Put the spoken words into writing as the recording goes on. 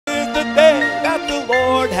the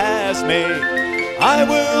Lord has made. I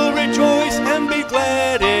will rejoice and be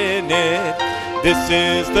glad in it. This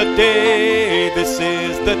is the day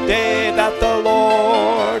that the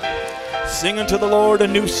Lord. Sing unto the Lord a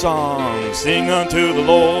new song. Sing unto the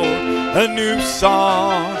Lord a new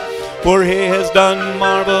song. For he has done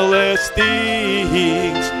marvelous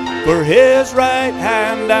things. For his right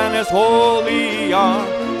hand and his holy arm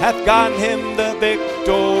hath gotten him the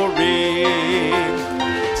victory.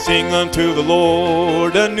 Sing unto the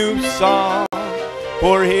Lord a new song.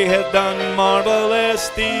 For he hath done marvelous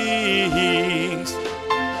things.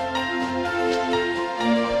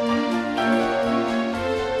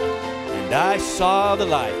 And I saw the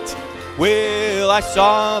light. Well, I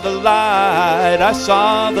saw the light. I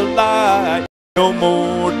saw the light. No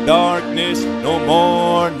more darkness, no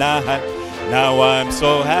more night. Now I'm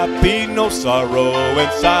so happy, no sorrow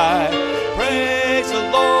inside. Praise the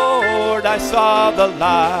Lord. I saw the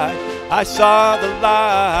light. I saw the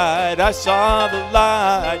light, I saw the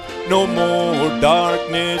light. No more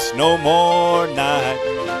darkness, no more night.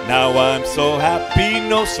 Now I'm so happy,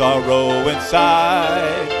 no sorrow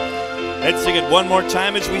inside. Let's sing it one more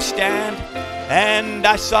time as we stand. And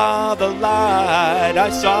I saw the light, I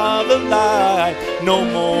saw the light. No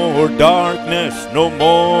more darkness, no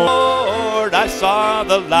more. Lord, I saw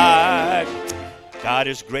the light. God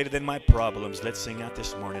is greater than my problems. Let's sing out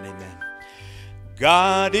this morning, amen.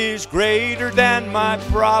 God is greater than my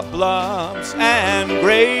problems and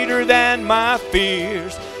greater than my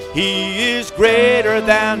fears. He is greater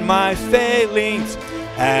than my failings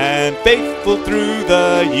and faithful through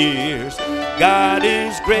the years. God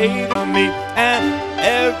is greater than me and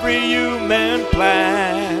every human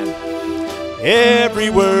plan.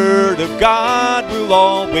 Every word of God will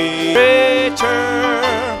always greater,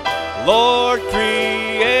 Lord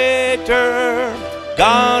Creator,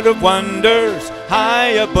 God of wonders,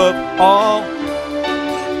 high above all.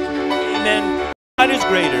 Amen. God is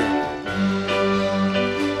greater.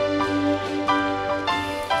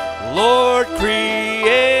 Lord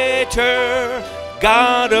Creator,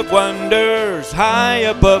 God of wonders, high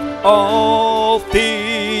above all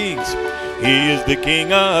things. He is the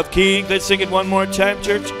King of kings. Let's sing it one more time,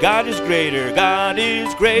 church. God is greater. God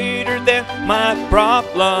is greater than my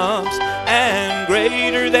problems and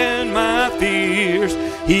greater than my fears.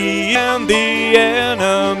 He and the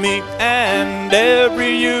enemy and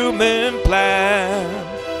every human plan.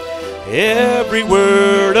 Every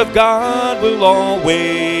word of God will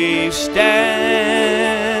always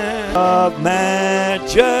stand. Of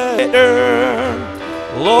majesty,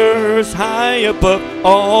 Lord, high above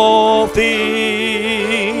all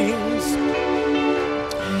things.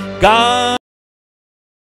 God,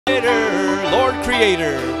 Lord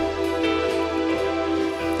Creator.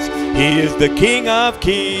 He is the King of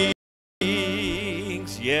kings.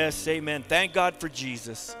 Yes, amen. Thank God for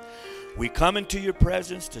Jesus. We come into your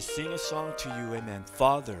presence to sing a song to you, amen.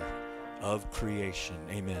 Father of creation,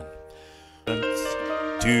 amen.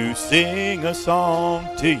 To sing a song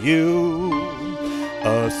to you,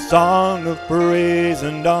 a song of praise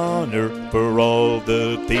and honor for all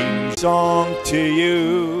the things. Song to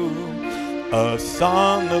you, a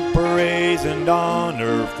song of praise and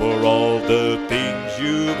honor for all the things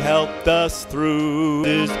you've helped us through.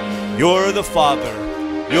 You're the Father.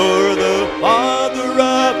 You're the Father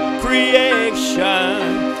of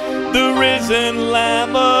creation, the risen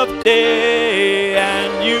Lamb of day,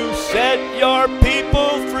 and you set your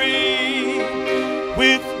people free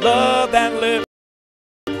with love and liberty.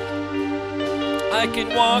 I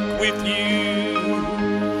can walk with you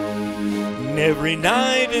every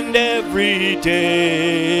night and every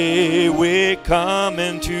day. We come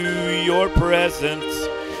into your presence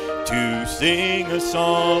to sing a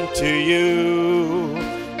song to you,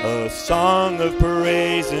 a song of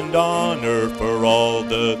praise and honor for all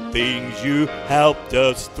the things you helped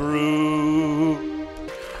us through.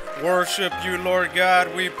 Worship you, Lord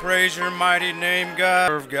God. We praise your mighty name, God.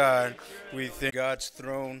 Serve God. We thank God's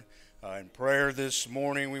throne. In prayer this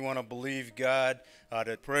morning, we want to believe God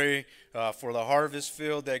to pray for the harvest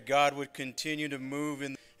field, that God would continue to move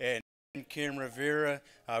in. And Kim Rivera,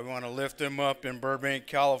 we want to lift them up in Burbank,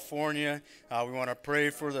 California. We want to pray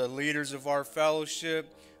for the leaders of our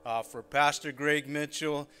fellowship, for Pastor Greg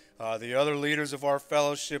Mitchell, the other leaders of our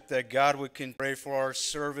fellowship, that God would pray for our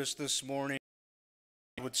service this morning.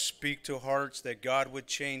 Would speak to hearts, that God would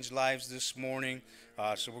change lives this morning.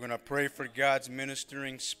 So we're going to pray for God's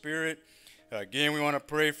ministering spirit. Again, we want to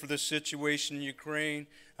pray for the situation in Ukraine.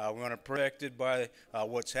 We want to be protected by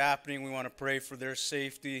what's happening. We want to pray for their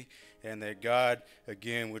safety, and that God,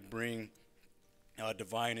 again, would bring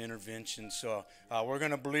divine intervention. So we're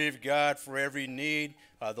going to believe God for every need.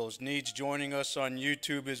 Those needs joining us on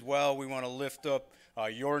YouTube as well. We want to lift up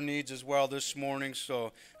your needs as well this morning.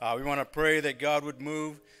 So we want to pray that God would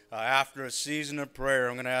move after a season of prayer.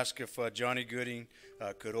 I'm going to ask if Johnny Gooding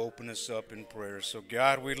could open us up in prayer. So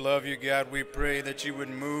God, we love you. God, we pray that you would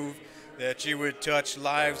move, that you would touch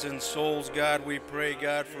lives and souls. God, we pray,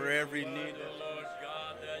 God, for every need.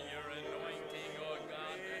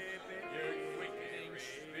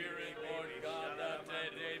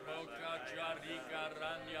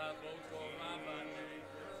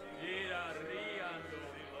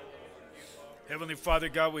 Heavenly Father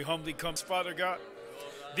God, we humbly come, Father God.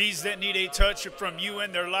 These that need a touch from you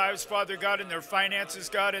in their lives, Father God, in their finances,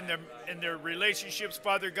 God, in their relationships,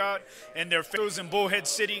 Father God, and their fellows in Bullhead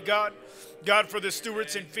City, God. God, for the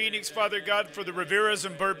Stewarts in Phoenix, Father God, for the Riveras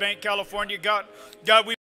in Burbank, California, God. God,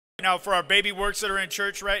 we pray now for our baby works that are in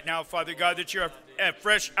church right now, Father God, that you have a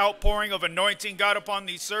fresh outpouring of anointing, God, upon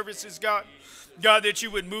these services, God. God, that you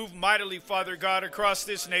would move mightily, Father God, across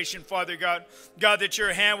this nation, Father God. God, that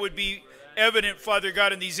your hand would be evident, Father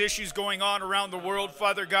God, in these issues going on around the world,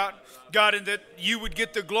 Father God. God, and that you would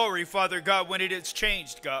get the glory, Father God, when it is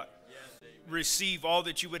changed, God. Receive all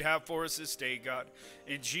that you would have for us this day, God.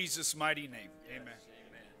 In Jesus' mighty name, amen.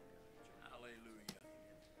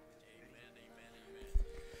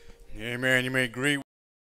 Amen. You may agree. We're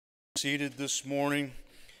seated this morning.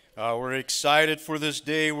 We're excited for this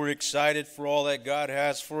day. We're excited for all that God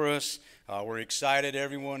has for us. We're excited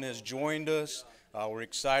everyone has joined us. We're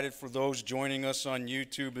excited for those joining us on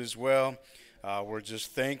YouTube as well. We're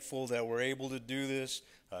just thankful that we're able to do this.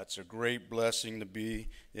 It's a great blessing to be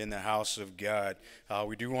in the house of God.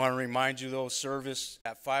 We do want to remind you, though, service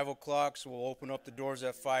at 5 o'clock, so we'll open up the doors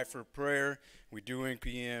at 5 for prayer. We do 8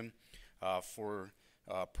 p.m. For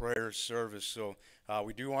prayer service. So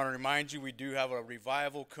we do want to remind you, we do have a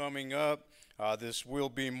revival coming up. This will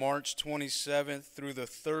be March 27th through the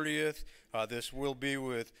 30th. This will be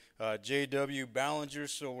with J.W. Ballinger,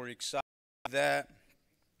 so we're excited about that.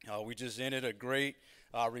 We just ended a great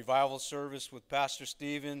revival service with Pastor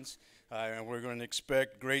Stevens, and we're going to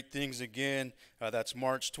expect great things again. That's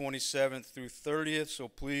March 27th through 30th, so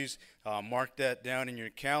please mark that down in your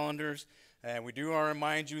calendars. And we do want to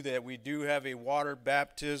remind you that we do have a water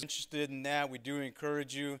baptism. Interested in that, we do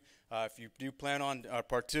encourage you. If you do plan on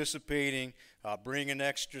participating, bring an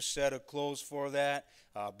extra set of clothes for that.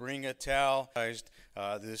 Bring a towel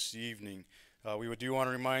this evening. We do want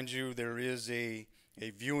to remind you there is a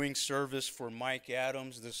viewing service for Mike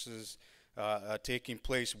Adams. This is taking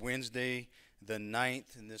place Wednesday the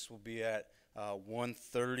 9th, and this will be at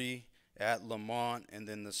 1:30 at Lamont, and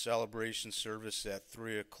then the celebration service at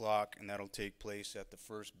 3 o'clock, and that'll take place at the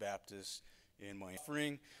First Baptist in my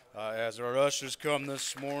offering. As our ushers come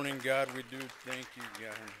this morning, God, we do thank you,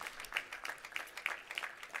 God.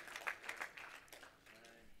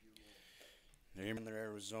 Amen. They're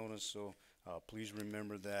Arizona, so please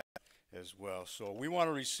remember that as well. So we want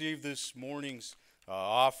to receive this morning's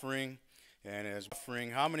offering, and as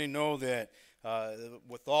offering, how many know that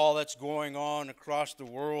with all that's going on across the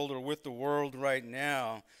world or with the world right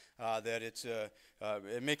now, that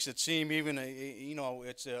it makes it seem even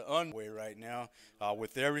it's an unway right now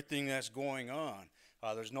with everything that's going on.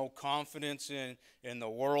 There's no confidence in the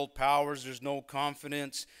world powers. There's no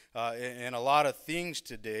confidence in a lot of things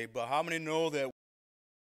today. But how many know that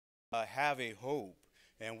we have a hope?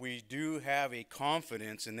 And we do have a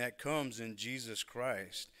confidence, and that comes in Jesus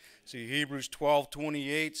Christ. See, Hebrews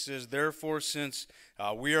 12:28 says, "Therefore, since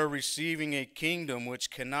we are receiving a kingdom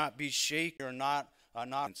which cannot be shaken or not,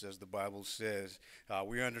 as the Bible says,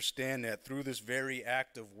 we understand that through this very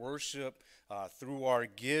act of worship, through our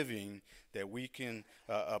giving, that we can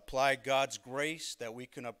apply God's grace, that we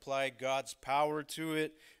can apply God's power to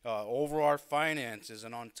it over our finances.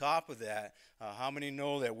 And on top of that, how many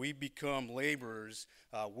know that we become laborers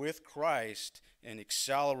with Christ and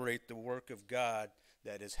accelerate the work of God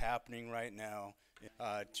that is happening right now?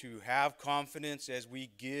 To have confidence as we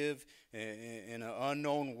give in an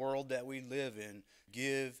unknown world that we live in,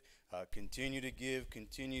 continue to give,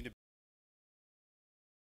 continue to.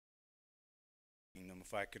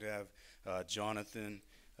 If I could have Jonathan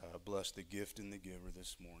bless the gift and the giver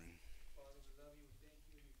this morning. Father, we love you, we thank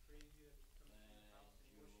you, we praise you as we come into the house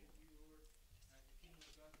and worship you, Lord. As the kingdom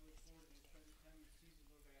of God goes forward in this present time and season,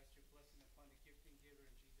 Lord, I ask your blessing upon the gift and giver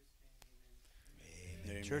in Jesus' name,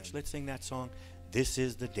 amen. Church, let's sing that song. This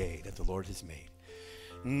is the day that the Lord has made.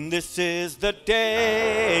 This is the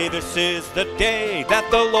day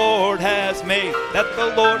that the Lord has made, that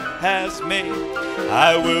the Lord has made.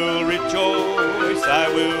 I will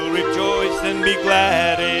rejoice and be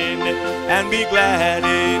glad in it, and be glad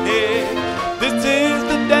in it. This is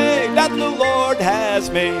the day that the Lord has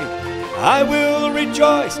made. I will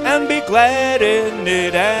rejoice and be glad in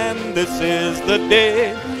it, and this is the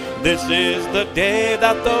day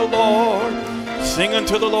that the Lord. Sing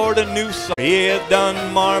unto the Lord a new song. He hath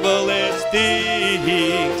done marvelous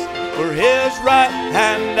things, for his right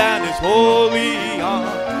hand and his holy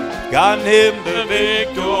arm gotten him the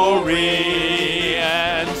victory.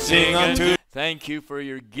 And sing unto. Thank you for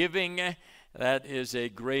your giving. That is a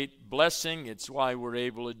great blessing. It's why we're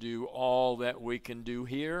able to do all that we can do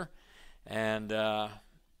here. And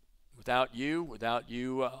without you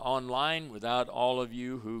online, without all of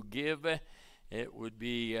you who give, it would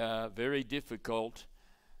be very difficult.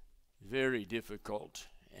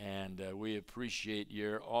 And we appreciate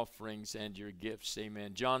your offerings and your gifts.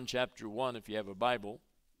 Amen. John chapter 1, if you have a Bible.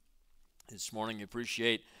 This morning,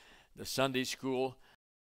 appreciate the Sunday school.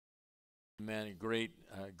 Amen.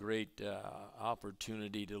 A great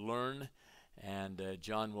opportunity to learn. And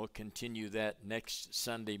John will continue that next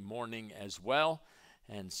Sunday morning as well.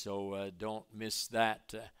 And so don't miss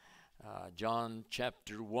that. John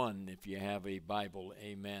chapter 1, if you have a Bible.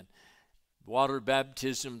 Amen. Water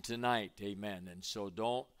baptism tonight. Amen. And so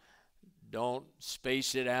don't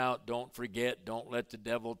space it out. Don't forget. Don't let the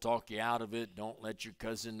devil talk you out of it. Don't let your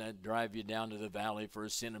cousin drive you down to the valley for a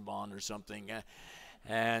Cinnabon or something.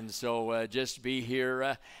 And so just be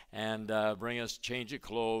here and bring us a change of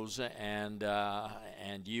clothes and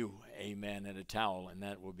you, amen, and a towel, and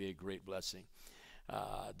that will be a great blessing.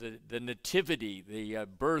 The nativity, the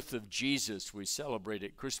birth of Jesus, we celebrate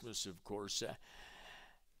at Christmas, of course.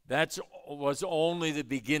 That was only the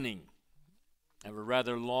beginning of a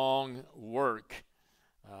rather long work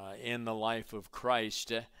in the life of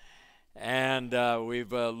Christ. And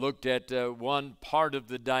we've looked at one part of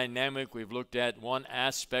the dynamic. We've looked at one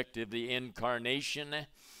aspect of the incarnation,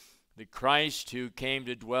 the Christ who came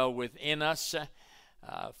to dwell within us,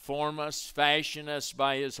 form us, fashion us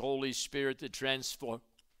by his Holy Spirit, the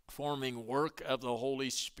transforming work of the Holy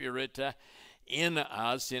Spirit in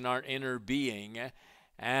us, in our inner being.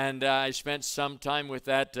 And I spent some time with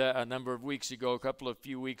that a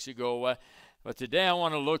few weeks ago. But today I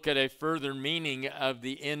want to look at a further meaning of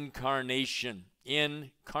the incarnation.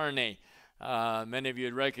 Incarnate. Many of you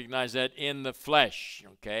would recognize that, in the flesh.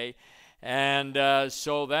 Okay? And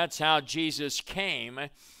so that's how Jesus came,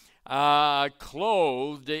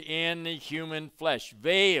 clothed in human flesh,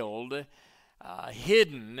 veiled,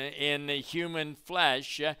 hidden in human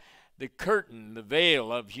flesh, the curtain, the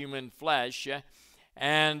veil of human flesh.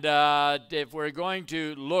 And if we're going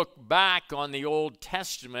to look back on the Old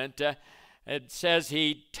Testament, it says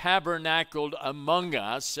he tabernacled among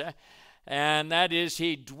us, and that is,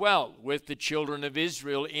 he dwelt with the children of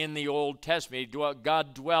Israel in the Old Testament.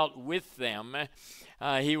 God dwelt with them.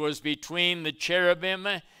 He was between the cherubim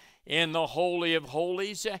in the Holy of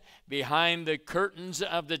Holies, behind the curtains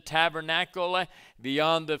of the tabernacle,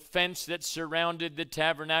 beyond the fence that surrounded the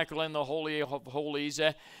tabernacle in the Holy of Holies,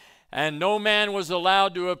 and no man was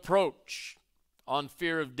allowed to approach on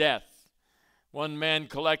fear of death. One man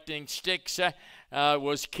collecting sticks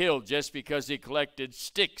was killed just because he collected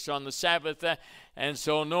sticks on the Sabbath, and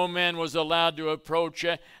so no man was allowed to approach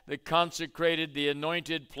the consecrated, the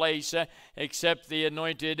anointed place, except the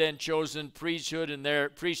anointed and chosen priesthood and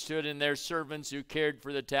their servants who cared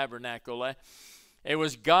for the tabernacle. It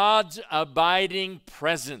was God's abiding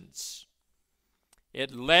presence.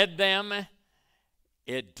 It led them.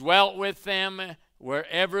 It dwelt with them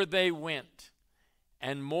wherever they went.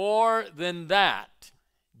 And more than that,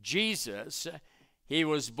 Jesus, he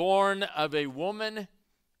was born of a woman.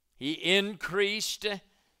 He increased,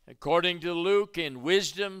 according to Luke, in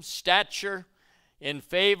wisdom, stature, in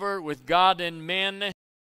favor with God and men.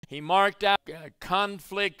 He marked out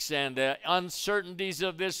conflicts and uncertainties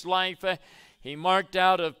of this life. He marked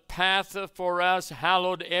out a path for us,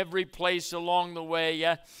 hallowed every place along the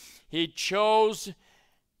way. He chose,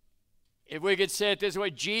 if we could say it this way,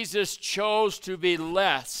 Jesus chose to be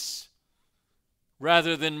less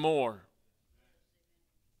rather than more.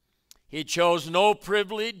 He chose no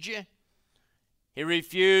privilege. He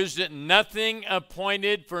refused nothing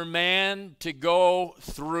appointed for man to go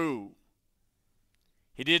through.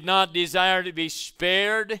 He did not desire to be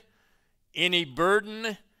spared any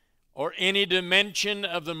burden or any dimension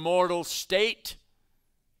of the mortal state.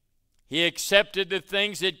 He accepted the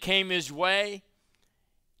things that came his way.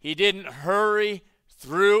 He didn't hurry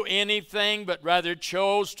through anything, but rather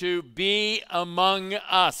chose to be among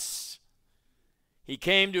us. He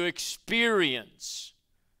came to experience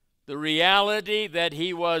the reality that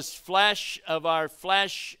he was flesh of our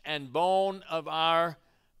flesh and bone of our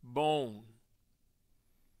bone.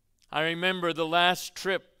 I remember the last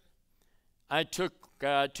trip I took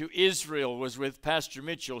to Israel was with Pastor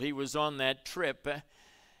Mitchell. He was on that trip.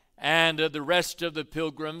 And the rest of the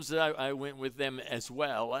pilgrims, I went with them as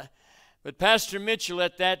well. But Pastor Mitchell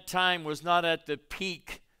at that time was not at the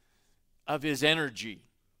peak of his energy.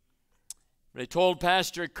 But I told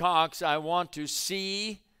Pastor Cox, I want to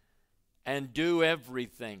see and do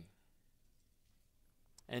everything.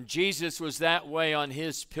 And Jesus was that way on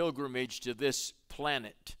his pilgrimage to this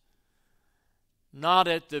planet. Not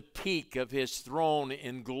at the peak of his throne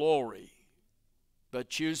in glory, but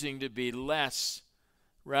choosing to be less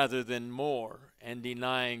rather than more, and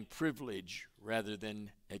denying privilege rather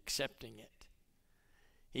than accepting it.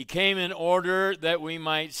 He came in order that we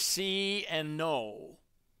might see and know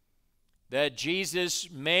that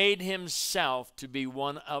Jesus made himself to be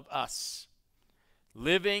one of us,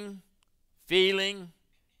 living, feeling,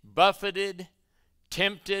 buffeted,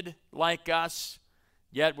 tempted like us,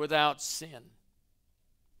 yet without sin.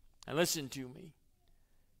 And listen to me,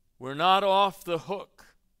 we're not off the hook.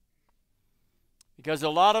 Because a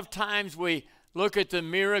lot of times we look at the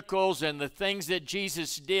miracles and the things that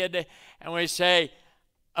Jesus did and we say,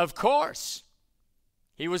 of course,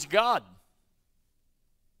 he was God.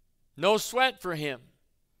 No sweat for him.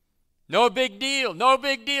 No big deal, no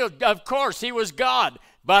big deal. Of course, he was God,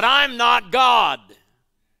 but I'm not God.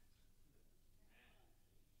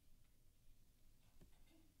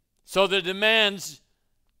 So the demands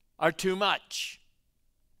are too much.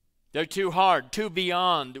 They're too hard, too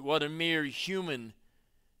beyond what a mere human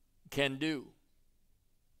can do.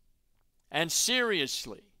 And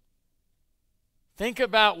seriously, think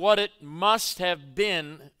about what it must have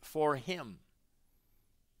been for him.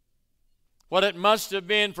 What it must have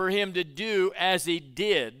been for him to do as he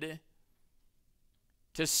did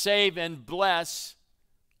to save and bless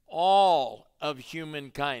all of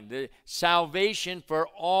humankind. The salvation for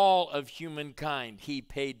all of humankind he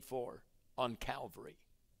paid for on Calvary.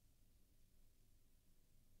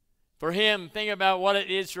 For him, think about what it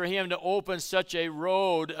is for him to open such a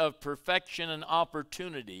road of perfection and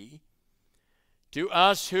opportunity to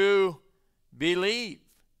us who believe.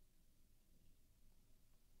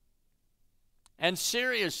 And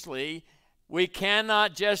seriously, we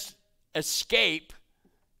cannot just escape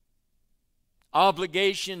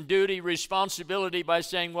obligation, duty, responsibility by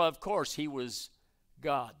saying, well, of course, he was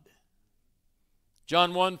God.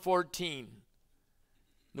 John 1:14.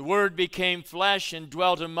 The Word became flesh and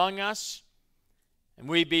dwelt among us, and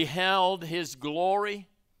we beheld his glory,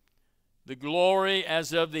 the glory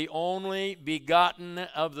as of the only begotten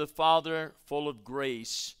of the Father, full of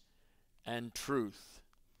grace and truth.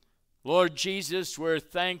 Lord Jesus, we're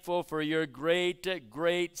thankful for your great,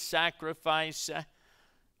 great sacrifice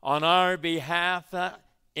on our behalf,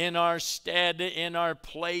 in our stead, in our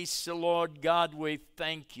place. Lord God, we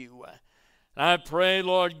thank you. I pray,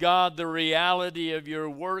 Lord God, the reality of your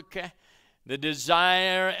work, the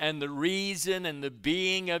desire and the reason and the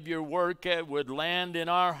being of your work would land in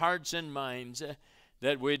our hearts and minds,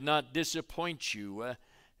 that we'd not disappoint you,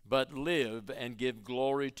 but live and give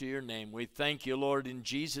glory to your name. We thank you, Lord, in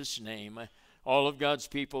Jesus' name. All of God's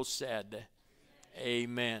people said,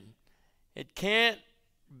 amen. It can't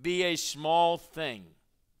be a small thing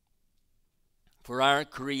for our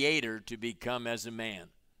Creator to become as a man.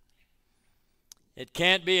 It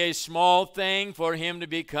can't be a small thing for him to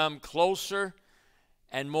become closer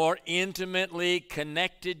and more intimately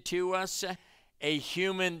connected to us. A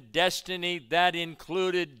human destiny that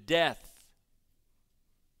included death.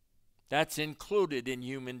 That's included in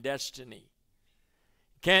human destiny.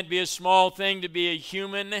 It can't be a small thing to be a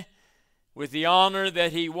human with the honor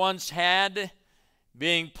that he once had,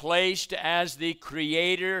 being placed as the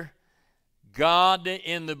Creator, God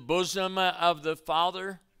in the bosom of the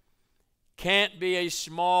Father. Can't be a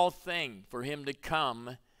small thing for him to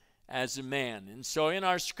come as a man. And so in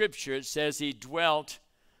our scripture it says he dwelt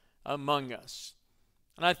among us.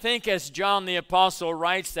 And I think as John the Apostle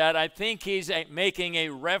writes that, I think he's making a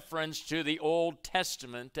reference to the Old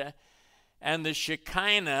Testament and the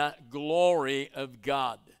Shekinah glory of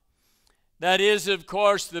God. That is, of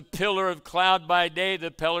course, the pillar of cloud by day, the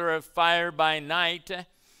pillar of fire by night.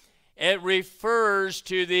 It refers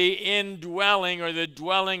to the indwelling or the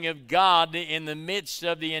dwelling of God in the midst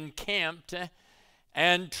of the encamped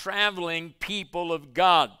and traveling people of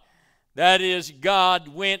God. That is, God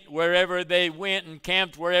went wherever they went and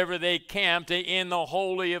camped wherever they camped in the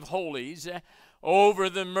Holy of Holies, over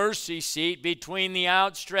the mercy seat between the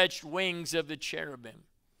outstretched wings of the cherubim.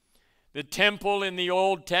 The temple in the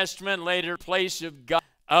Old Testament, later place of God,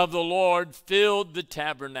 of the Lord, filled the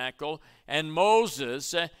tabernacle, and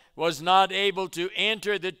Moses was not able to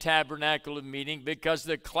enter the tabernacle of meeting because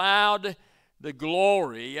the cloud, the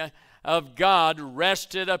glory of God,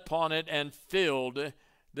 rested upon it and filled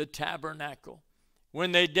the tabernacle.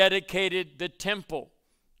 When they dedicated the temple,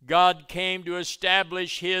 God came to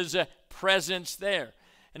establish his presence there.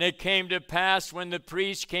 And it came to pass when the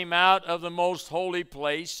priests came out of the most holy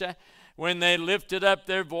place, when they lifted up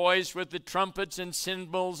their voice with the trumpets and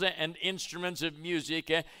cymbals and instruments of music,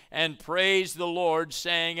 and praised the Lord,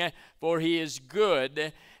 saying, for he is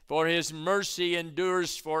good, for his mercy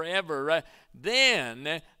endures forever.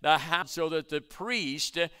 Then the house, so that the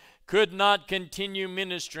priest could not continue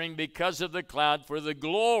ministering because of the cloud, for the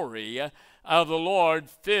glory of the Lord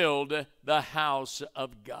filled the house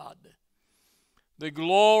of God. The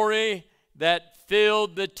glory that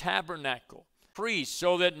filled the tabernacle, priest,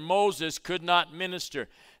 so that Moses could not minister.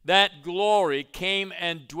 That glory came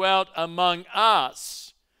and dwelt among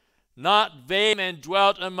us, not veiled and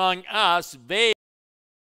dwelt among us, veiled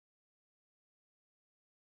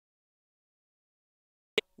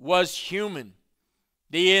was human.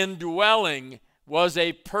 The indwelling was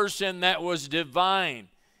a person that was divine.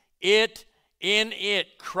 In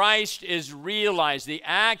it, Christ is realized. The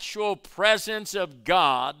actual presence of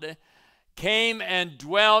God came and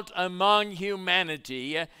dwelt among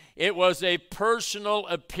humanity. It was a personal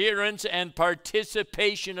appearance and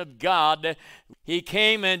participation of God. He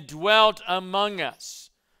came and dwelt among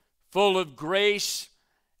us, full of grace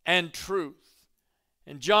and truth.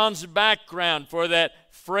 And John's background for that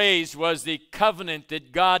phrase was the covenant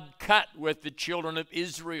that God cut with the children of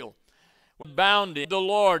Israel. Bound in the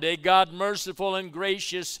Lord, a God merciful and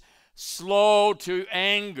gracious, slow to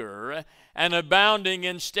anger, and abounding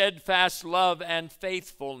in steadfast love and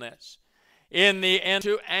faithfulness. In the end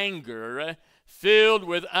to anger, filled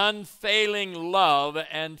with unfailing love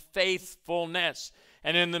and faithfulness.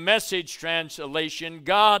 And in the Message translation,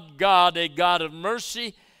 God, a God of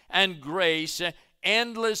mercy and grace,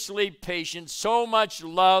 endlessly patient, so much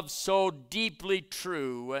love, so deeply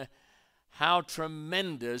true. How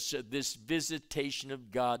tremendous this visitation of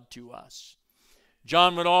God to us.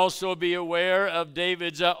 John would also be aware of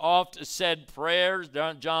David's oft said prayers,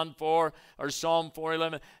 John 4 or Psalm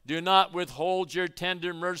 4:11. Do not withhold your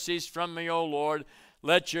tender mercies from me, O Lord.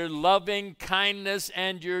 Let your loving kindness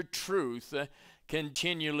and your truth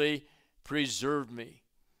continually preserve me.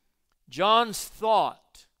 John's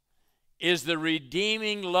thought is the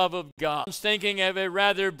redeeming love of God. He's thinking of a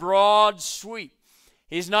rather broad sweep.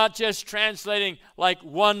 He's not just translating like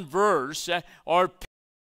one verse or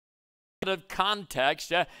of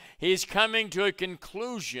context. He's coming to a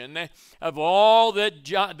conclusion of all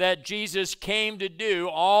that Jesus came to do,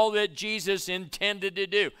 all that Jesus intended to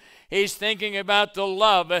do. He's thinking about the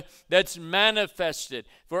love that's manifested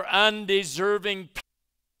for undeserving people.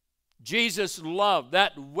 Jesus' love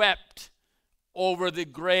that wept over the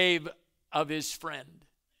grave of his friend,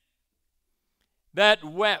 that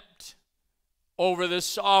wept over the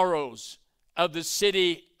sorrows of the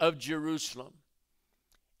city of Jerusalem.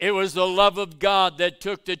 It was the love of God that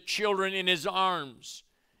took the children in his arms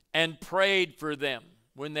and prayed for them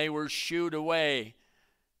when they were shooed away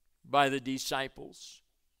by the disciples.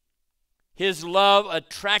 His love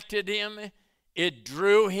attracted him. It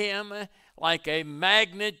drew him like a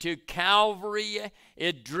magnet to Calvary.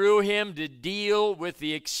 It drew him to deal with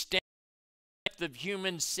the extent of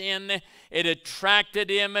human sin. It attracted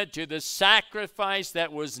him to the sacrifice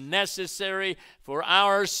that was necessary for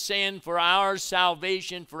our sin, for our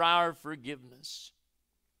salvation, for our forgiveness.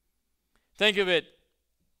 Think of it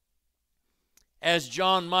as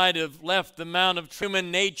John might have left the Mount of human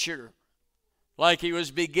nature like he was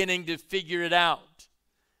beginning to figure it out.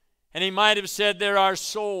 And he might have said, there are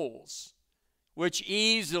souls which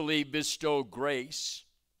easily bestow grace.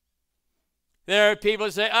 There are people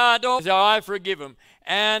who say, I forgive them.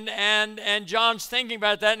 And John's thinking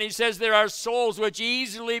about that, and he says there are souls which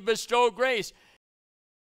easily bestow grace.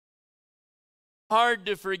 Hard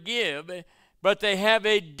to forgive, but they have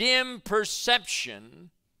a dim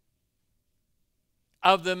perception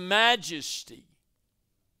of the majesty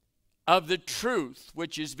of the truth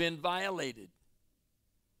which has been violated.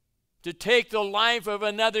 To take the life of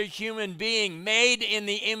another human being made in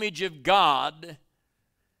the image of God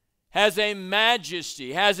has a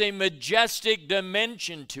majesty, has a majestic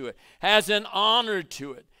dimension to it, has an honor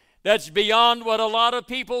to it that's beyond what a lot of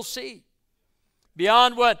people see.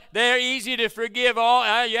 Beyond what they're easy to forgive.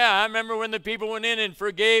 I remember when the people went in and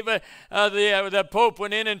forgave the Pope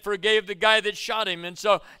went in and forgave the guy that shot him, and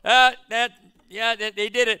so they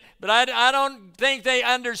did it. But I don't think they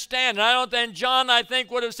understand. And John, I think,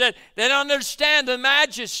 would have said they don't understand the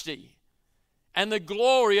majesty and the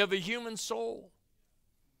glory of a human soul.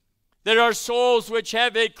 There are souls which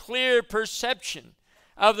have a clear perception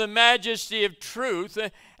of the majesty of truth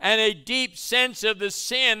and a deep sense of the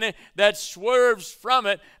sin that swerves from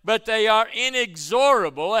it, but they are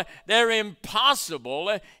inexorable, they're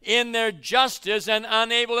impossible in their justice and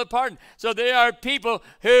unable to pardon. So there are people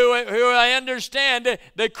who I understand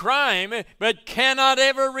the crime, but cannot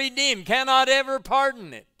ever redeem, cannot ever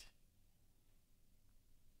pardon it.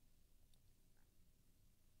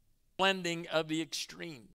 Blending of the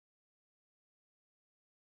extremes.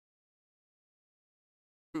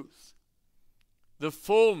 Truth, the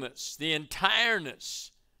fullness, the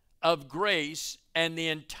entireness of grace, and the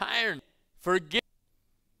entire forgiveness.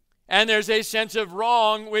 And there's a sense of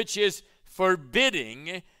wrong which is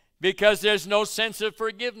forbidding because there's no sense of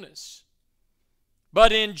forgiveness.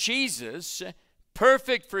 But in Jesus,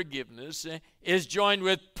 perfect forgiveness is joined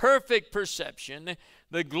with perfect perception.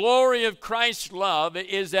 The glory of Christ's love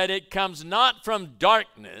is that it comes not from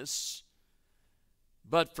darkness,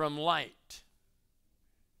 but from light.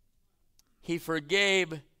 He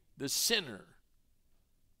forgave the sinner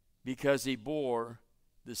because he bore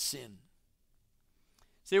the sin.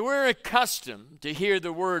 See, we're accustomed to hear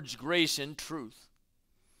the words grace and truth.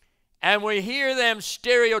 And we hear them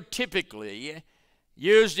stereotypically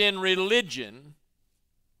used in religion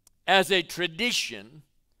as a tradition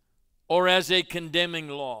or as a condemning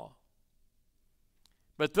law.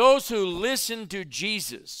 But those who listened to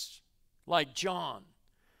Jesus, like John,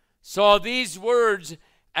 saw these words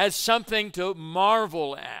as something to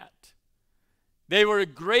marvel at. They were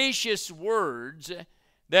gracious words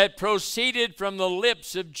that proceeded from the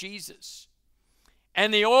lips of Jesus.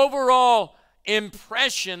 And the overall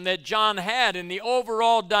impression that John had and the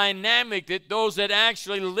overall dynamic that those that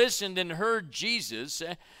actually listened and heard Jesus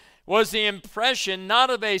was the impression not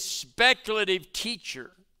of a speculative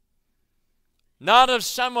teacher, not of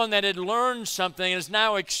someone that had learned something and is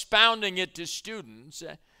now expounding it to students,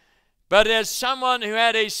 but as someone who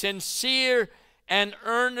had a sincere and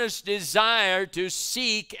earnest desire to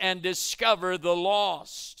seek and discover the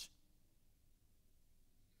lost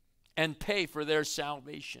and pay for their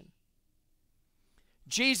salvation.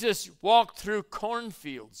 Jesus walked through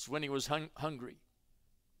cornfields when he was hungry.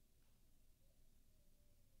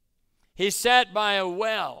 He sat by a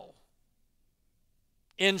well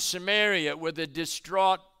in Samaria with a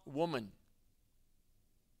distraught woman.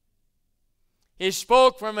 He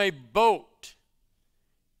spoke from a boat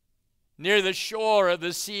near the shore of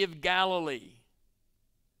the Sea of Galilee.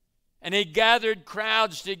 And he gathered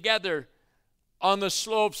crowds together on the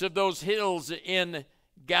slopes of those hills in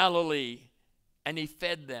Galilee, and he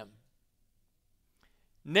fed them.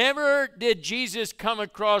 Never did Jesus come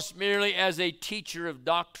across merely as a teacher of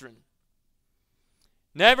doctrine.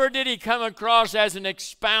 Never did he come across as an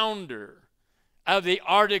expounder of the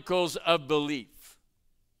articles of belief.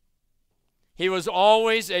 He was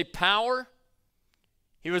always a power.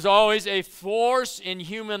 He was always a force in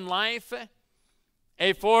human life,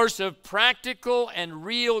 a force of practical and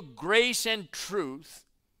real grace and truth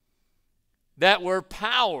that were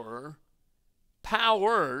powers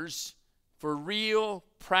for real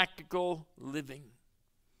practical living.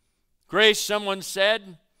 Grace, someone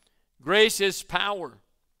said, grace is power.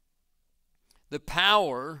 The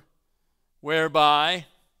power whereby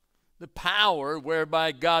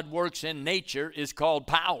God works in nature is called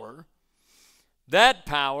power. That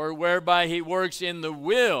power whereby he works in the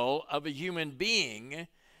will of a human being,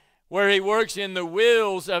 where he works in the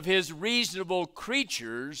wills of his reasonable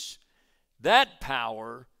creatures, that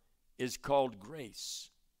power is called grace.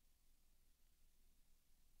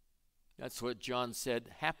 That's what John said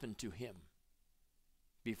happened to him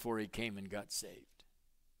before he came and got saved.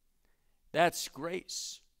 That's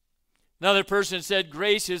grace. Another person said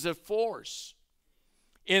grace is a force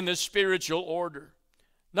in the spiritual order.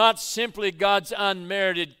 Not simply God's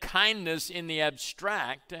unmerited kindness in the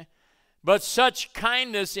abstract, but such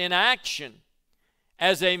kindness in action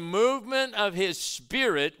as a movement of his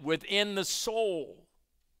spirit within the soul,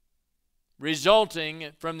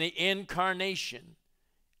 resulting from the incarnation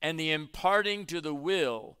and the imparting to the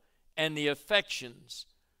will and the affections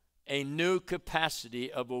a new capacity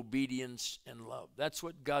of obedience and love. That's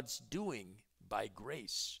what God's doing by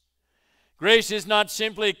grace. Grace is not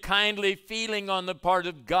simply kindly feeling on the part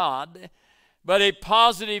of God, but a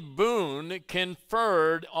positive boon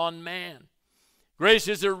conferred on man. Grace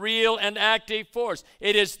is a real and active force.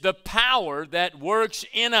 It is the power that works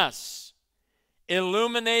in us,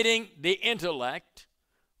 illuminating the intellect,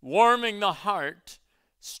 warming the heart,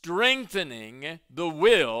 strengthening the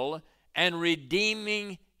will, and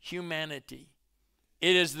redeeming humanity.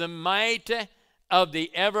 It is the might of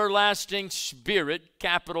the everlasting Spirit,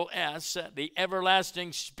 capital S, the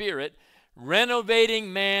everlasting Spirit,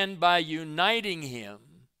 renovating man by uniting him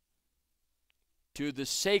to the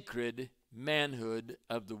sacred manhood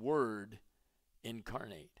of the Word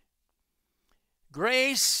incarnate.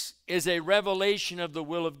 Grace is a revelation of the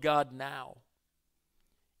will of God now.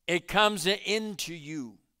 It comes into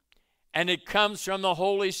you, and it comes from the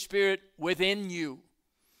Holy Spirit within you.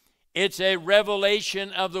 It's a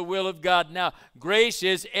revelation of the will of God now. Grace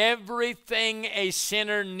is everything a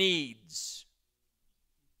sinner needs.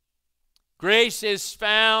 Grace is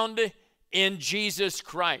found in Jesus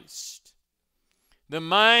Christ. The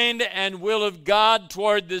mind and will of God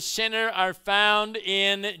toward the sinner are found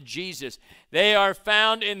in Jesus. They are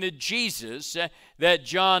found in the Jesus that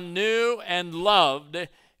John knew and loved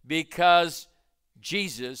because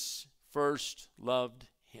Jesus first loved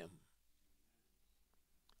him.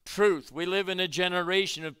 Truth. We live in a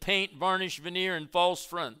generation of paint, varnish, veneer, and false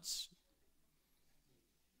fronts.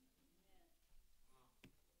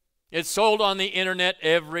 It's sold on the internet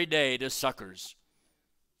every day to suckers.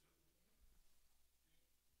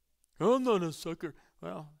 I'm not a sucker.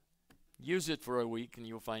 Well, use it for a week and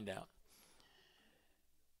you'll find out.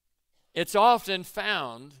 It's often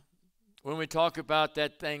found when we talk about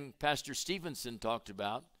that thing Pastor Stevenson talked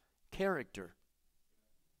about, character.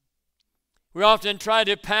 We often try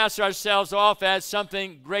to pass ourselves off as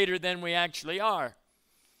something greater than we actually are,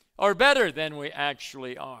 or better than we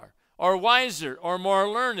actually are, or wiser, or more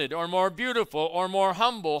learned, or more beautiful, or more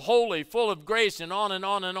humble, holy, full of grace, and on and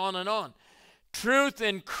on and on and on. Truth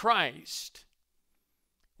in Christ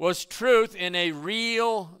was truth in a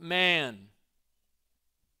real man.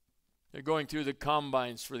 They're going through the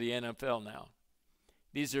combines for the NFL now.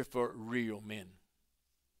 These are for real men.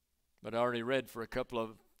 But I already read for a couple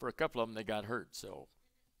of them they got hurt. So,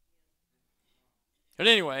 but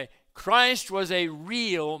anyway, Christ was a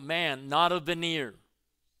real man, not a veneer.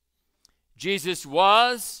 Jesus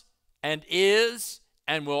was and is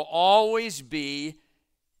and will always be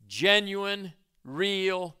genuine,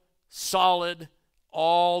 real, solid,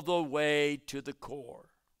 all the way to the core.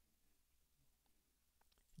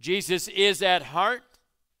 Jesus is at heart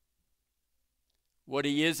what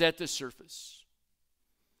he is at the surface.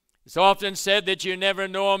 It's often said that you never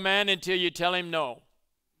know a man until you tell him no.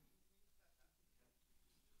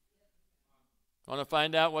 Want to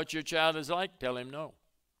find out what your child is like? Tell him no.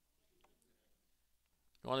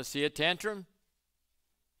 You want to see a tantrum?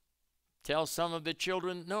 Tell some of the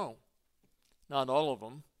children no. Not all of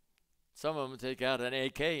them. Some of them take out an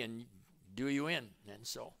AK and do you in. And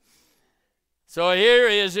so here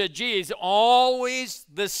is a Jesus, always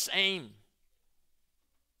the same.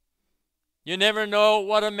 You never know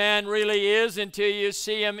what a man really is until you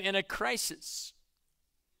see him in a crisis,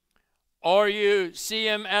 or you see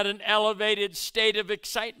him at an elevated state of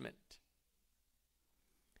excitement.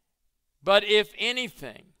 But if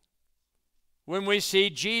anything, when we see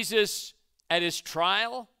Jesus at his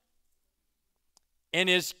trial, in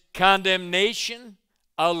his condemnation,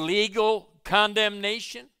 a legal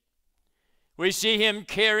condemnation, we see him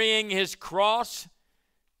carrying his cross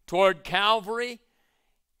toward Calvary.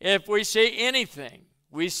 If we see anything,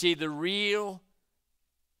 we see the real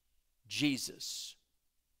Jesus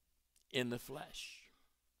in the flesh.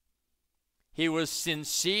 He was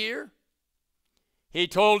sincere. He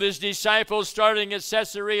told his disciples starting at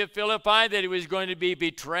Caesarea Philippi that he was going to be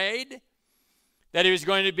betrayed, that he was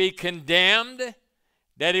going to be condemned,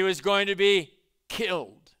 that he was going to be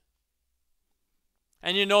killed.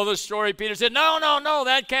 And you know the story. Peter said, no,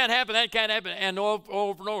 that can't happen, that can't happen. And over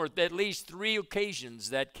and over, at least 3 occasions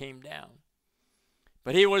that came down.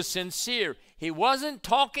 But he was sincere. He wasn't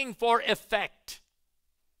talking for effect.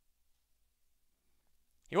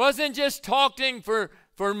 He wasn't just talking for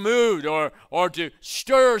mood or to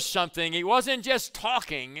stir something. He wasn't just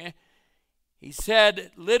talking. He said,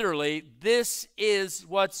 literally, this is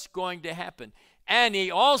what's going to happen. And he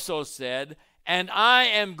also said, and I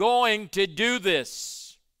am going to do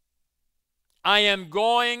this. I am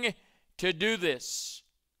going to do this.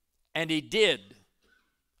 And he did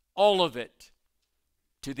all of it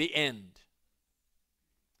to the end.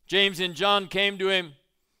 James and John came to him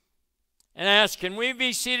and asked, can we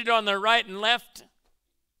be seated on the right and left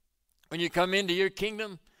when you come into your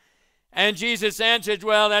kingdom? And Jesus answered,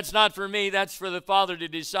 well, that's not for me, that's for the Father to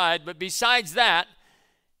decide. But besides that,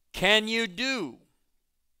 can you do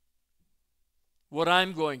what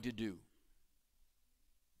I'm going to do?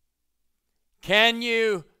 Can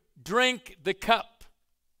you drink the cup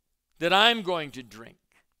that I'm going to drink?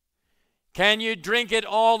 Can you drink it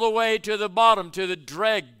all the way to the bottom, to the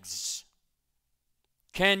dregs?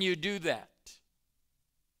 Can you do that?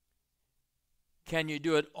 can you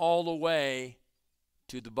do it all the way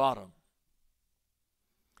to the bottom?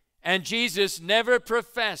 And Jesus never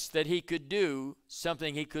professed that he could do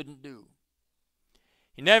something he couldn't do.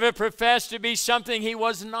 He never professed to be something he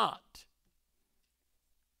was not.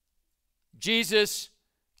 Jesus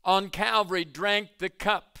on Calvary drank the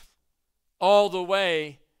cup all the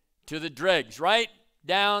way to the dregs, right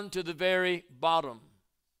down to the very bottom.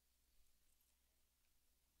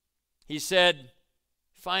 He said,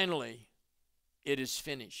 finally, it is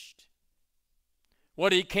finished.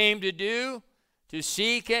 What he came to do, to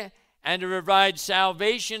seek and to provide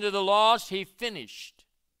salvation to the lost, he finished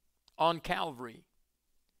on Calvary.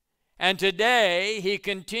 And today, he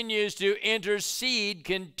continues to intercede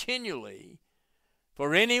continually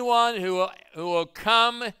for anyone who will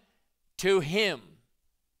come to him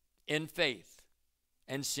in faith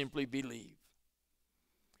and simply believe.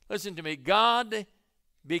 Listen to me. God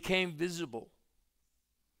became visible.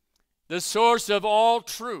 The source of all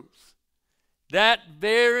truth. That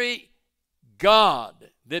very God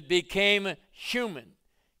that became human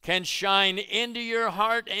can shine into your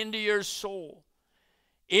heart, into your soul.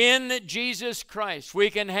 In Jesus Christ, we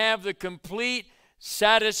can have the complete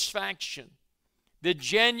satisfaction, the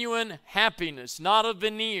genuine happiness, not a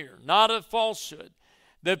veneer, not a falsehood,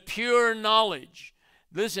 the pure knowledge.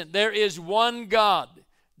 Listen, there is one God.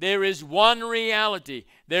 There is one reality.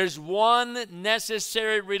 There's one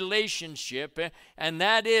necessary relationship, and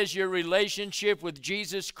that is your relationship with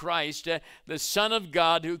Jesus Christ, the Son of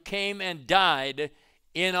God, who came and died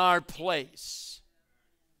in our place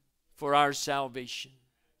for our salvation.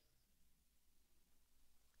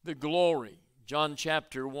 The glory, John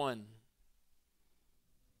chapter 1.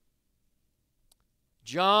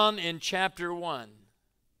 John in chapter 1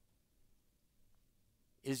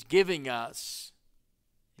 is giving us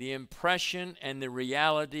the impression and the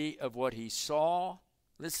reality of what he saw.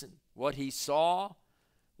 Listen, what he saw,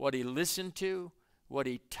 what he listened to, what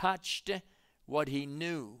he touched, what he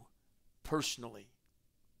knew personally.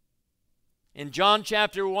 In John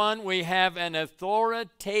chapter 1, we have an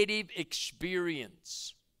authoritative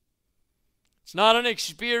experience. It's not an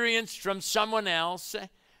experience from someone else,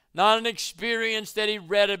 not an experience that he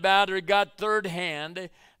read about or got third hand,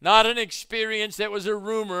 not an experience that was a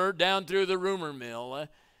rumor down through the rumor mill,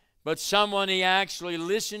 but someone he actually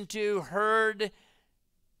listened to, heard,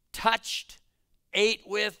 touched, ate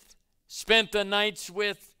with, spent the nights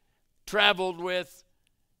with, traveled with,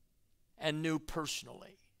 and knew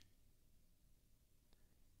personally.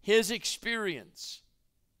 His experience,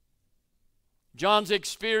 John's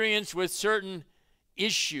experience with certain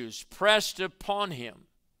issues pressed upon him,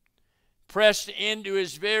 pressed into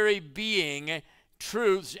his very being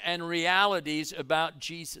truths and realities about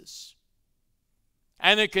Jesus.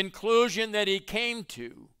 And the conclusion that he came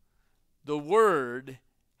to, the Word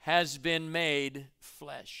has been made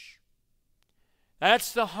flesh.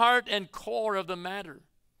 That's the heart and core of the matter.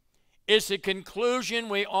 It's a conclusion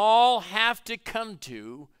we all have to come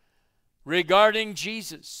to regarding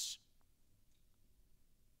Jesus.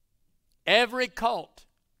 Every cult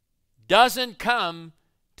doesn't come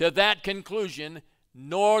to that conclusion,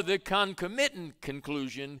 nor the concomitant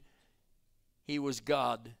conclusion, he was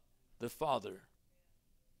God the Father.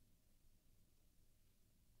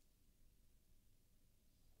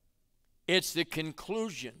 It's the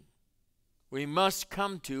conclusion we must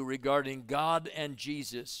come to regarding God and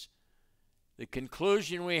Jesus. The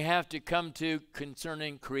conclusion we have to come to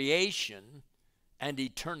concerning creation and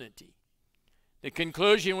eternity. The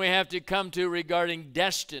conclusion we have to come to regarding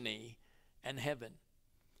destiny and heaven.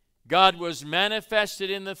 God was manifested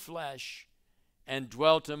in the flesh and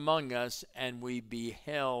dwelt among us, and we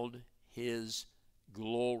beheld his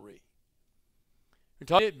glory. We're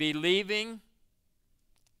talking about believing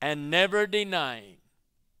and never denying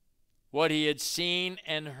what he had seen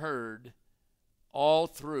and heard all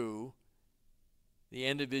through the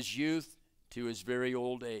end of his youth to his very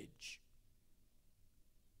old age.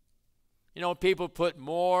 You know, people put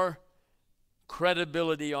more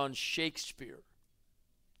credibility on Shakespeare,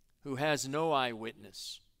 who has no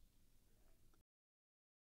eyewitness,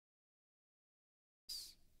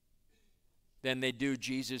 than they do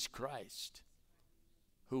Jesus Christ,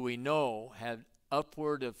 who we know had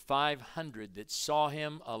upward of 500 that saw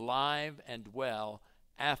him alive and well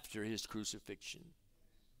after his crucifixion.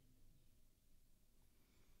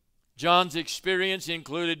 John's experience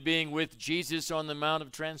included being with Jesus on the Mount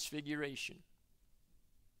of Transfiguration,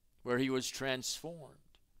 where he was transformed.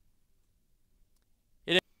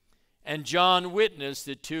 And John witnessed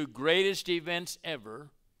the two greatest events ever,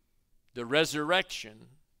 the resurrection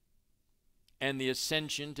and the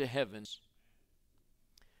ascension to heaven.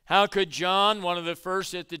 How could John, one of the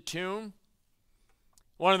first at the tomb,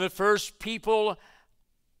 one of the first people,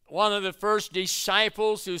 one of the first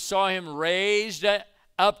disciples who saw him raised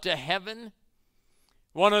up to heaven,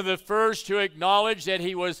 one of the first who acknowledged that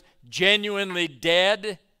he was genuinely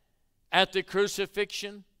dead at the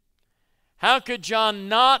crucifixion. How could John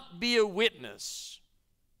not be a witness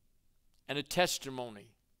and a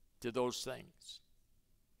testimony to those things?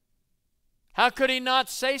 How could he not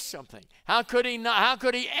say something? How could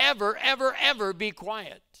he ever be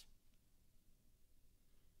quiet?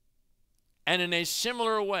 And in a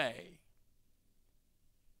similar way,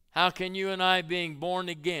 how can you and I, being born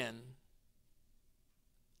again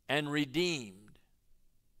and redeemed,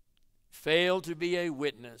 fail to be a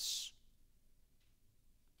witness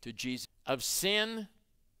to Jesus of sin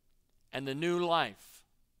and the new life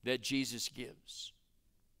that Jesus gives?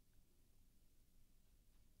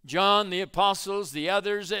 John, the apostles, the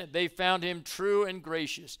others, they found him true and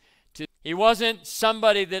gracious. He wasn't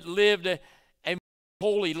somebody that lived a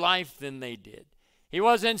holy life than they did. He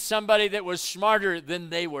wasn't somebody that was smarter than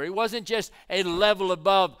they were. He wasn't just a level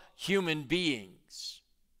above human beings.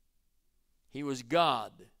 He was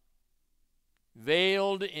God,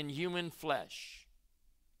 veiled in human flesh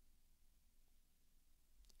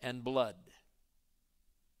and blood.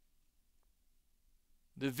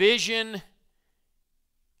 The vision,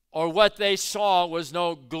 or what they saw, was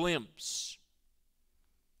no glimpse.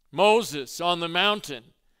 Moses on the mountain,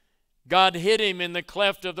 God hid him in the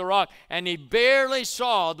cleft of the rock, and he barely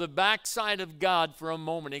saw the backside of God for a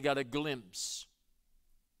moment. He got a glimpse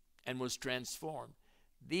and was transformed.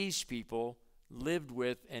 These people lived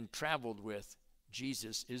with and traveled with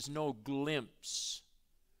Jesus is no glimpse.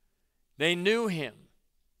 They knew him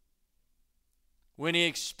when he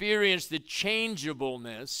experienced the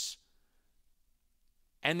changeableness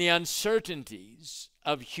and the uncertainties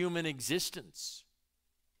of human existence.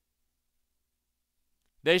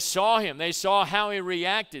 They saw him. They saw how he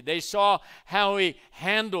reacted. They saw how he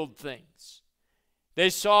handled things.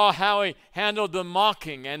 They saw how he handled the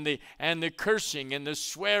mocking and the cursing and the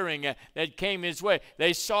swearing that came his way.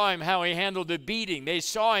 They saw him how he handled the beating. They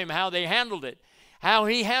saw him how they handled it. How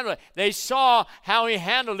he handled it. They saw how he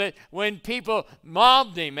handled it when people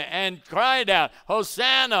mobbed him and cried out,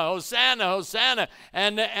 Hosanna, Hosanna, Hosanna,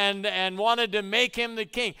 and wanted to make him the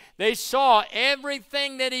king. They saw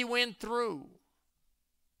everything that he went through.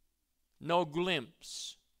 No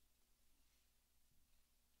glimpse.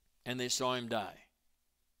 And they saw him die.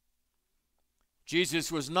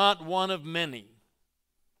 Jesus was not one of many.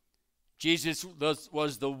 Jesus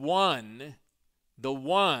was the one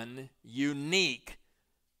unique,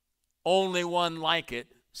 only one like it,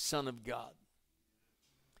 Son of God.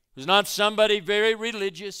 He was not somebody very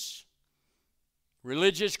religious.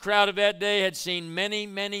 Religious crowd of that day had seen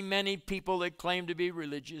many people that claimed to be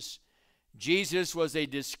religious. Jesus was a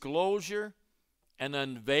disclosure and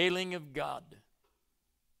unveiling of God.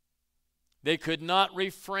 They could not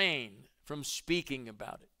refrain from speaking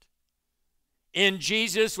about it. In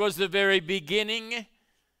Jesus was the very beginning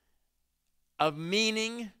of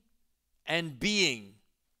meaning and being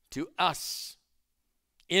to us.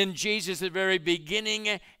 In Jesus, the very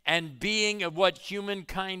beginning and being of what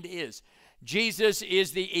humankind is. Jesus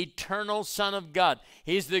is the eternal Son of God.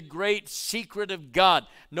 He's the great secret of God.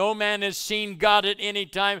 No man has seen God at any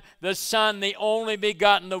time. The Son, the only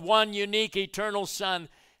begotten, the one unique eternal Son,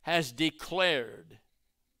 has declared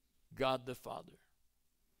God the Father.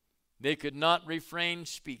 They could not refrain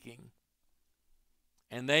speaking.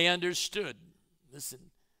 And they understood, listen,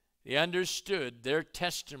 they understood their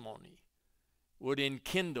testimony would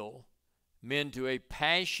enkindle men to a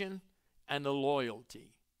passion and a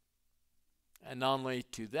loyalty. And not only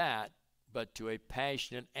to that, but to a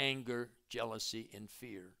passionate anger, jealousy, and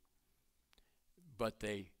fear. But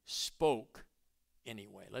they spoke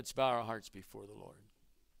anyway. Let's bow our hearts before the Lord.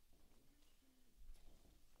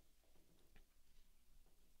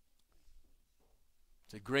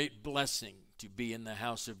 It's a great blessing to be in the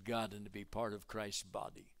house of God and to be part of Christ's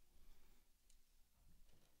body.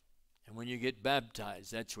 And when you get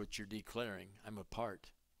baptized, that's what you're declaring. I'm a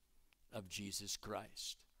part of Jesus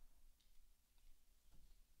Christ.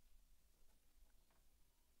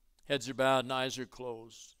 Heads are bowed and eyes are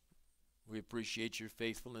closed. We appreciate your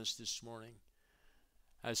faithfulness this morning.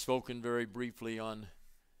 I've spoken very briefly on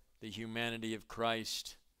the humanity of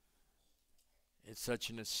Christ. It's such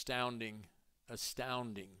an astounding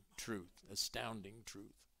truth.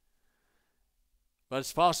 But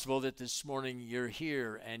it's possible that this morning you're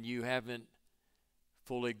here and you haven't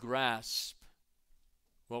fully grasped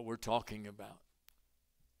what we're talking about.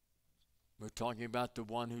 We're talking about the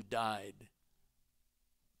one who died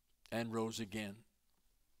and rose again.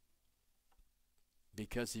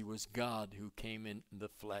 because he was God who came in the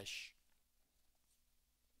flesh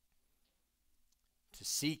to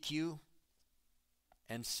seek you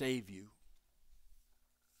and save you.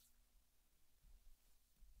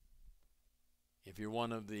 If you're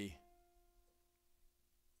one of the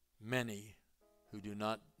many who do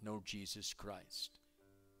not know Jesus Christ,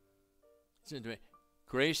 listen to me.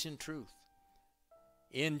 Grace and truth.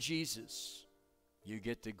 In Jesus, you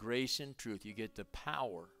get the grace and truth. You get the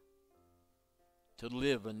power to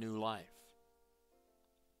live a new life.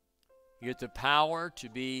 You get the power to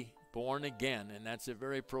be born again, and that's a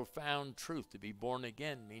very profound truth. To be born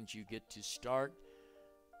again means you get to start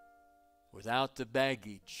without the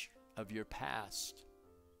baggage of your past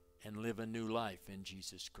and live a new life in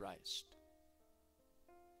Jesus Christ.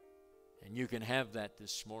 And you can have that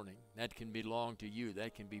this morning. That can belong to you.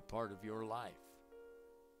 That can be part of your life.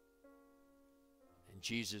 And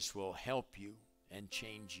Jesus will help you and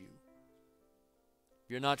change you. If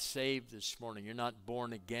you're not saved this morning, you're not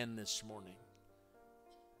born again this morning,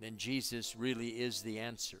 then Jesus really is the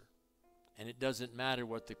answer. And it doesn't matter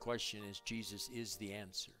what the question is, Jesus is the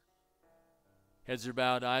answer. Heads are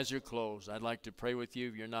bowed, eyes are closed. I'd like to pray with you.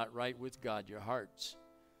 If you're not right with God, your heart's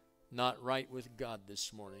not right with God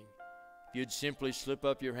this morning, if you'd simply slip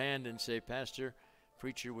up your hand and say, Pastor,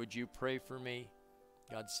 preacher, would you pray for me?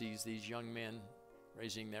 God sees these young men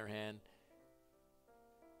raising their hand.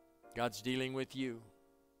 God's dealing with you.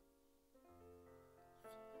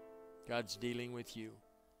 God's dealing with you.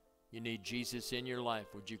 You need Jesus in your life.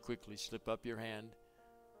 Would you quickly slip up your hand?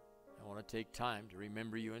 I want to take time to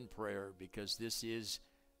remember you in prayer, because this is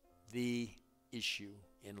the issue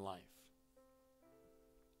in life.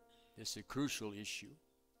 This is a crucial issue,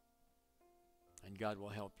 and God will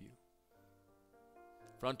help you.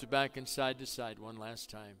 Front to back and side to side, one last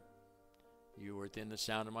time. You are within the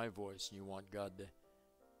sound of my voice, and you want God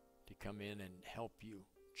to come in and help you,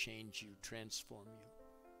 change you, transform you.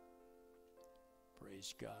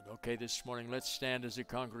 Praise God. Okay, this morning, let's stand as a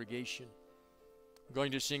congregation. I'm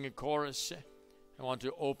going to sing a chorus. I want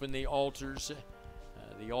to open the altars,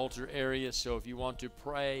 the altar area. So if you want to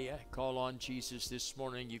pray, call on Jesus this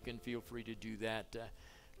morning, you can feel free to do that.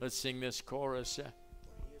 Let's sing this chorus.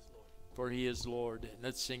 For he is Lord.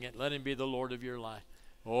 Let's sing it. Let him be the Lord of your life.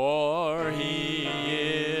 For he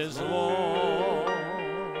is Lord.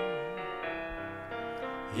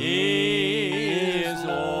 He is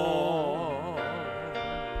Lord.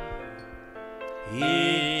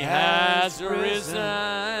 He has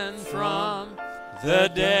risen from the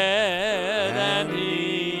dead, and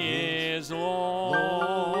he is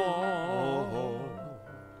Lord.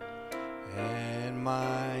 And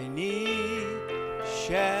my knee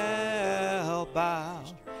shall bow,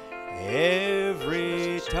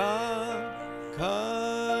 every tongue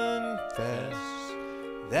confess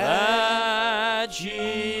that Jesus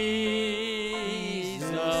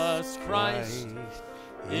Christ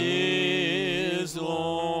is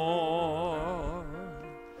Lord.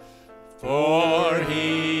 For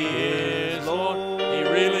he is Lord. He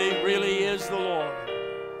really, really is the Lord.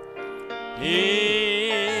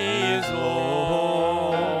 He is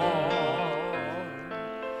Lord.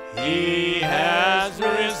 He has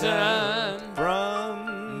risen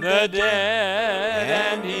From the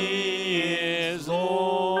dead, and he is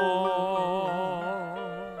Lord.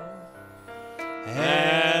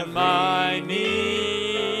 And my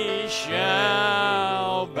knee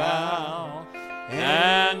shall bow,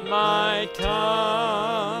 and my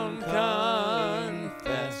tongue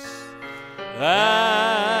confess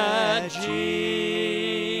that Jesus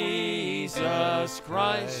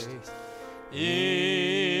Christ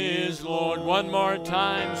is Lord. One more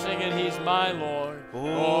time, sing it. He's my Lord.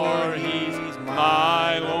 For he's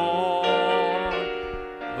my Lord.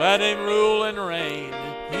 Let him rule and reign.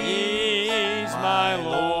 He's my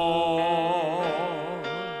Lord.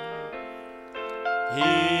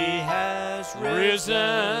 He has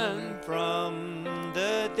risen from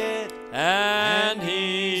the dead, and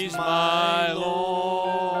he's my Lord.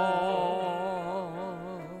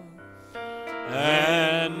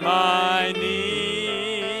 And my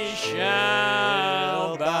knee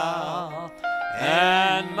shall bow,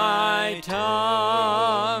 and my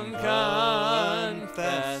tongue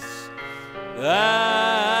confess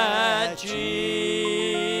that Jesus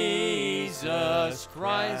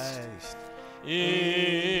Christ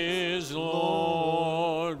is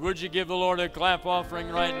Lord. Would you give the Lord a clap offering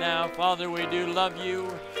right now? Father, we do love you,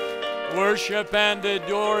 worship and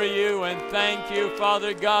adore you, and thank you,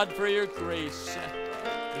 Father God, for your grace,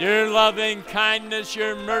 your loving kindness,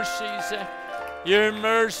 your mercies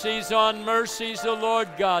on mercies, O Lord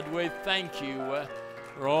God. We thank you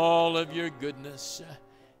for all of your goodness.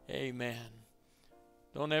 Amen.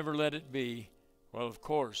 Don't ever let it be, well, of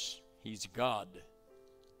course, He's God.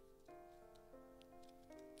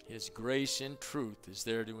 His grace and truth is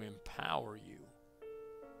there to empower you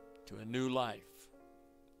to a new life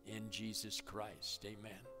in Jesus Christ.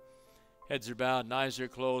 Amen. Heads are bowed and eyes are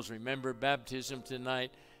closed. Remember baptism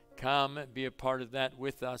tonight. Come, be a part of that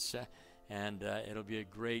with us, and it'll be a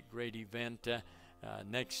great, great event.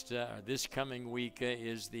 This coming week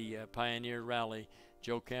is the Pioneer Rally.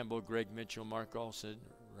 Joe Campbell, Greg Mitchell, Mark Olson,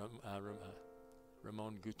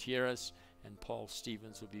 Ramon Gutierrez, and Paul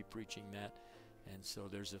Stevens will be preaching that. And so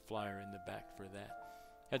there's a flyer in the back for that.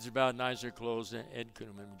 Heads are bowed and eyes are closed. Ed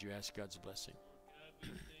Kuhneman, would you ask God's blessing?